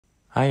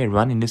Hi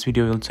everyone, in this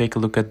video we'll take a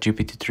look at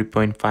GPT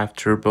 3.5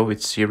 Turbo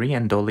with Siri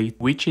and Dolly,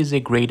 which is a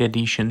great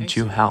addition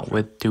to help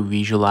with to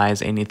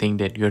visualize anything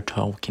that you're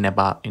talking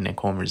about in a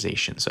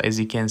conversation. So as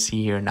you can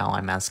see here now,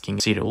 I'm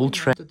asking Siri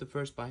Ultra,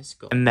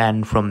 and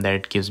then from there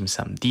it gives me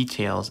some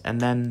details,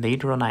 and then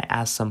later on I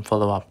ask some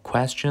follow-up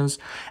questions,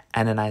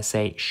 and then I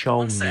say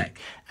show me,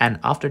 and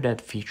after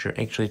that feature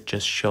actually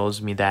just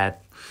shows me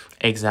that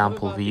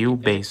example view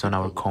based on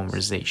our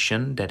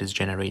conversation that is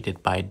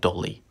generated by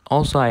Dolly.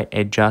 Also, I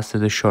adjusted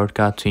the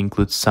shortcut to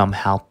include some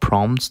help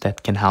prompts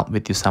that can help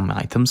with you some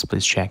items.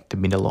 Please check the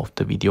middle of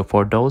the video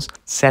for those.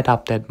 Set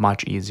up that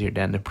much easier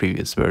than the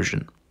previous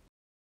version.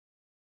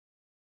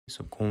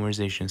 So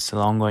conversation is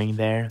still ongoing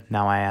there.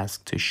 Now I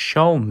ask to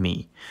show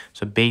me.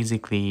 So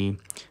basically,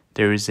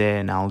 there is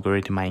an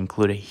algorithm I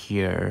included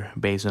here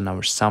based on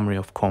our summary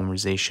of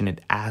conversation.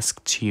 It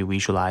asks to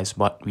visualize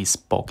what we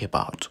spoke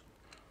about.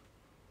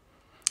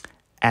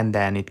 And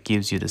then it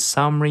gives you the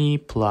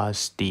summary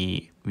plus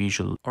the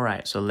visual. All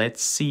right, so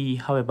let's see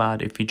how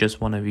about if you just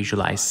want to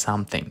visualize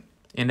something.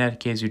 In that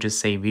case, you just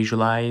say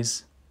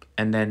visualize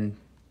and then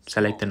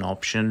select an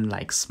option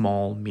like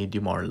small,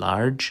 medium, or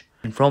large.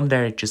 And from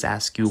there, it just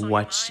asks you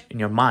what's in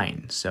your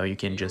mind. So you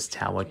can just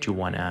tell what you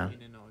want to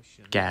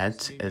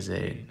get as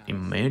an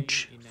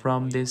image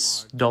from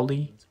this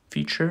Dolly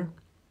feature.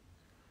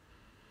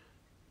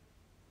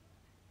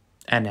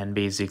 And then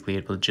basically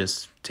it will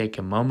just take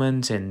a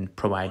moment and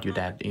provide you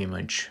that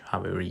image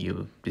however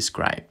you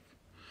describe,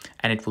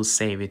 and it will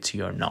save it to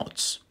your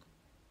notes.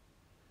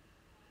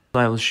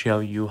 So I will show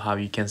you how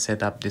you can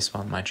set up this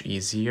one much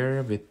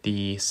easier with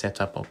the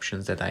setup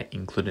options that I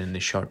included in the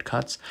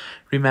shortcuts.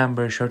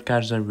 Remember,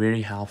 shortcuts are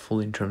very helpful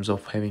in terms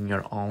of having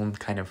your own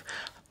kind of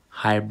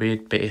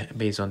hybrid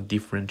based on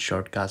different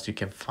shortcuts you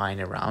can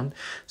find around,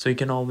 so you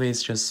can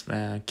always just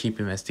keep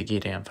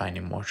investigating and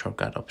finding more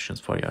shortcut options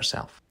for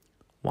yourself.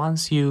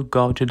 Once you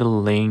go to the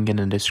link in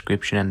the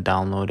description and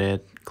download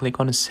it, click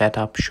on the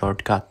setup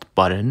shortcut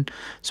button.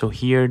 So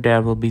here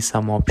there will be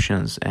some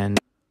options, and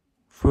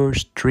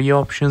first three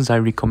options I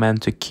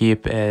recommend to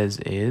keep as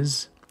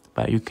is,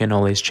 but you can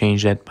always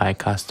change that by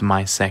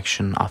customize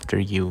section after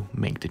you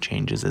make the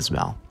changes as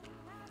well.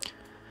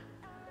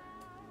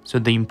 So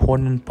the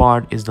important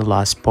part is the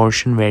last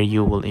portion where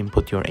you will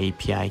input your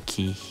API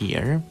key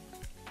here.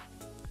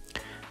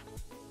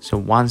 So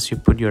once you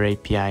put your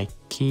API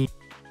key,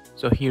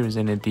 so here is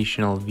an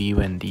additional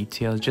view and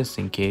details just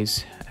in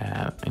case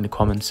in the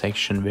comment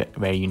section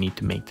where you need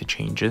to make the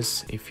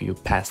changes if you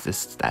pass this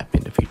step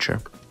in the future.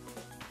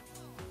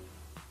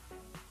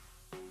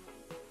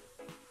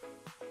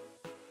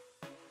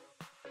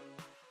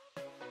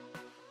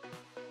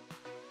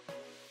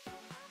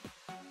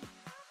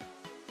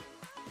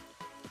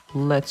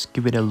 Let's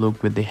give it a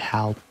look with the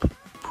help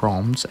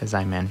prompts as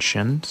I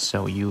mentioned.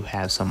 So you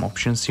have some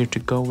options here to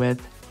go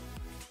with.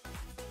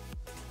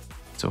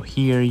 So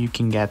here you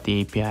can get the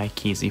API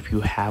keys. If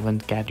you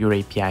haven't got your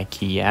API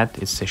key yet,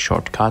 it's a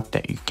shortcut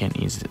that you can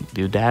easily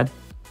do that.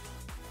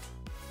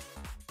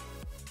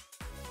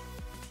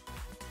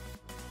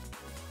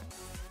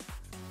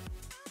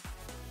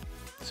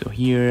 So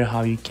here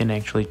how you can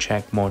actually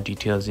check more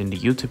details in the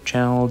YouTube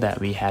channel that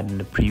we had in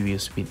the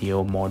previous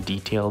video, more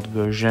detailed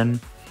version.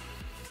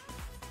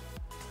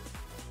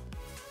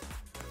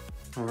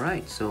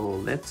 Alright, so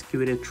let's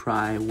give it a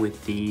try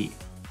with the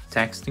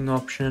texting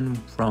option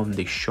from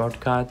the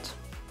shortcut.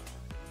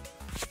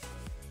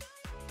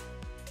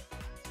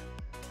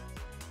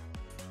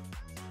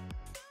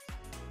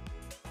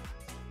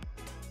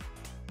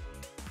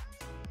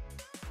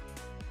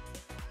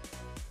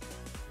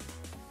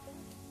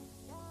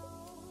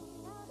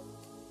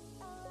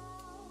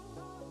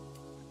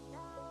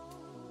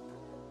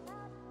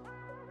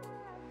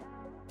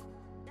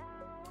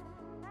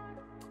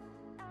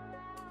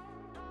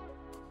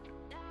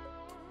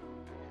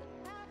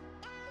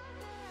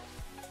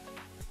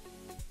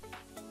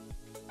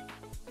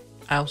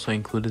 I also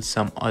included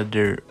some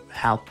other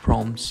help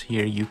prompts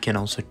here. You can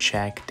also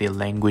check the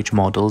language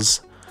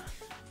models.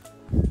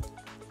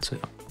 So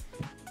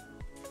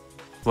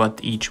what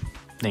each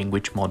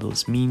language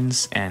models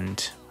means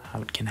and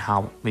how it can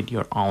help with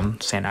your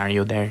own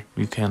scenario there.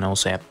 You can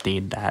also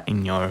update that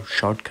in your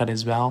shortcut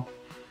as well.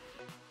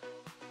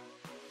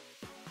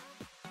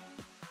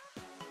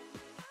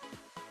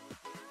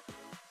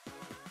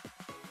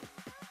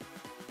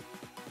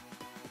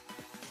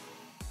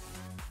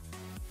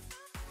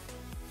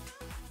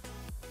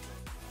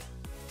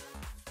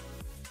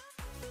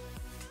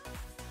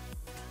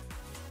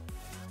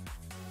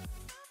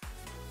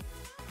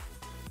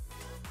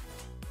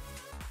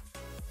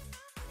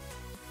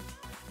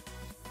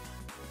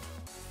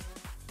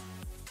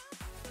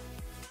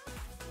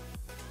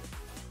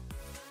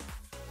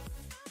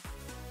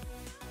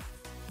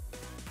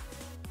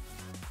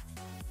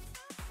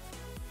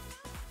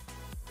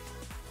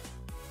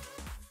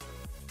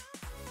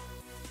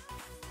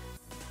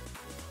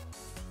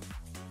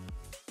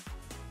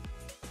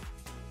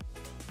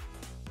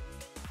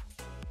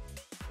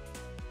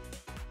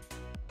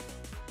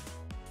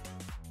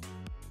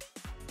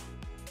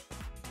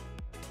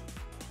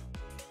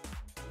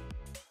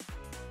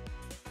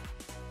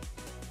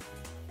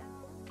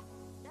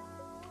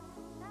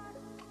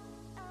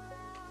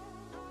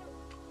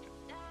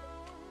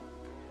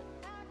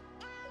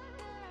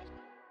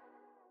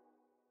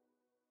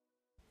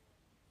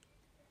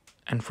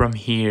 And from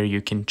here,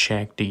 you can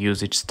check the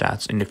usage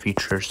stats in the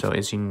future. So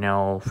as you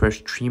know,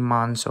 first 3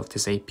 months of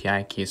this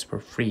API key is for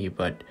free,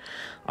 but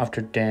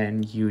after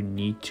then you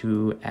need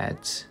to add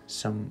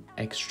some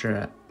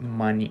extra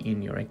money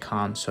in your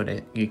account so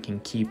that you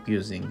can keep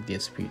using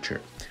this feature.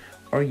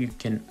 Or you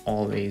can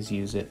always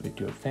use it with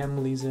your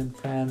families and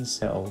friends,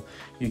 so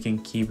you can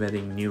keep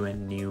adding new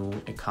and new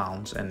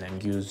accounts and then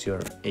use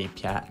your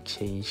API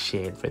key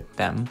shared with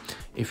them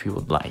if you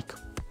would like.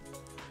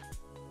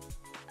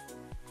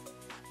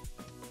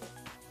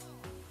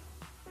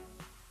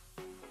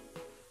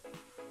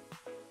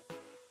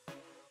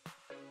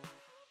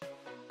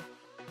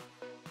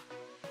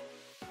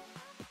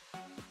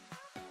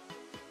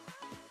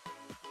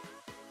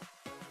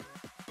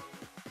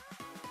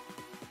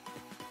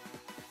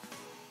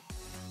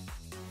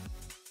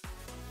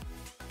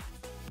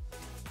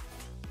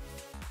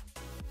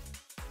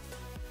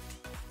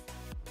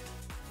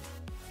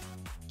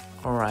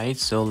 Alright,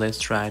 so let's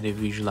try the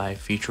visualize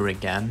feature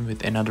again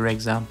with another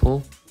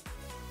example.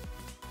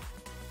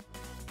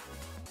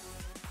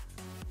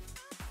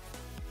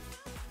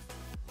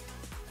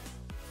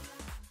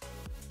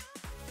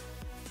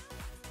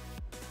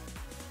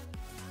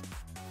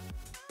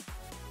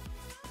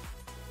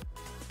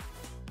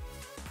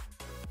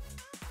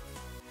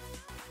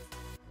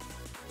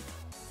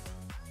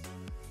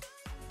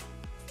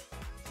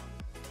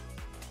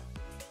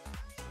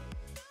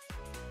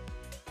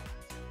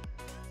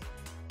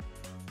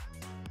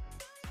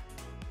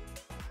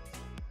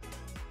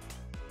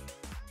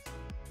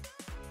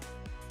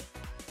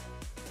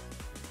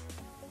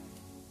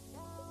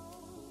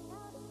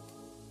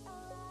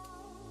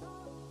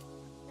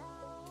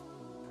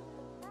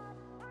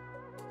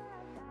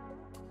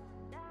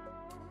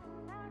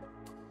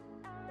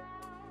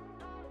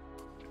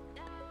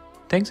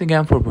 Thanks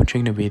again for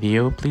watching the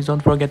video. Please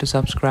don't forget to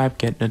subscribe,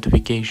 get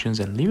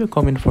notifications, and leave a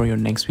comment for your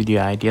next video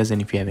ideas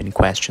and if you have any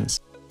questions.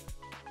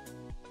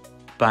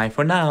 Bye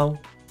for now.